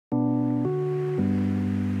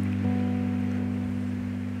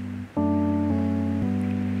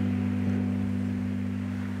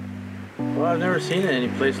I've never seen any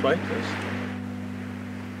place like this.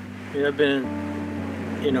 I mean, I've been,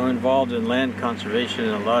 involved in land conservation in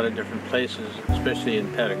a lot of different places, especially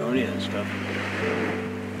in Patagonia and stuff.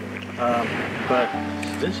 But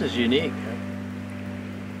this is unique.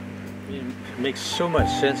 I mean, it makes so much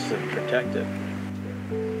sense to protect it.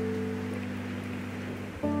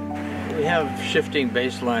 We have shifting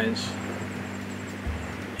baselines,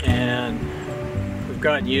 and we've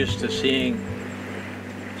gotten used to seeing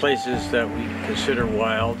places that we consider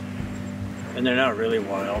wild, and they're not really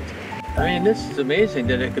wild. I mean, this is amazing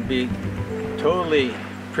that it could be totally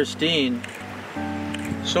pristine,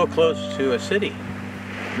 so close to a city,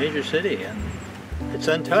 major city, and it's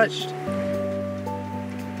untouched.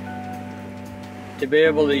 To be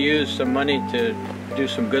able to use some money to do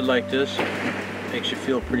some good like this makes you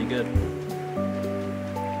feel pretty good.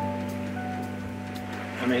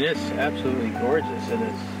 I mean, it's absolutely gorgeous, and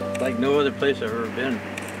it's like no other place I've ever been.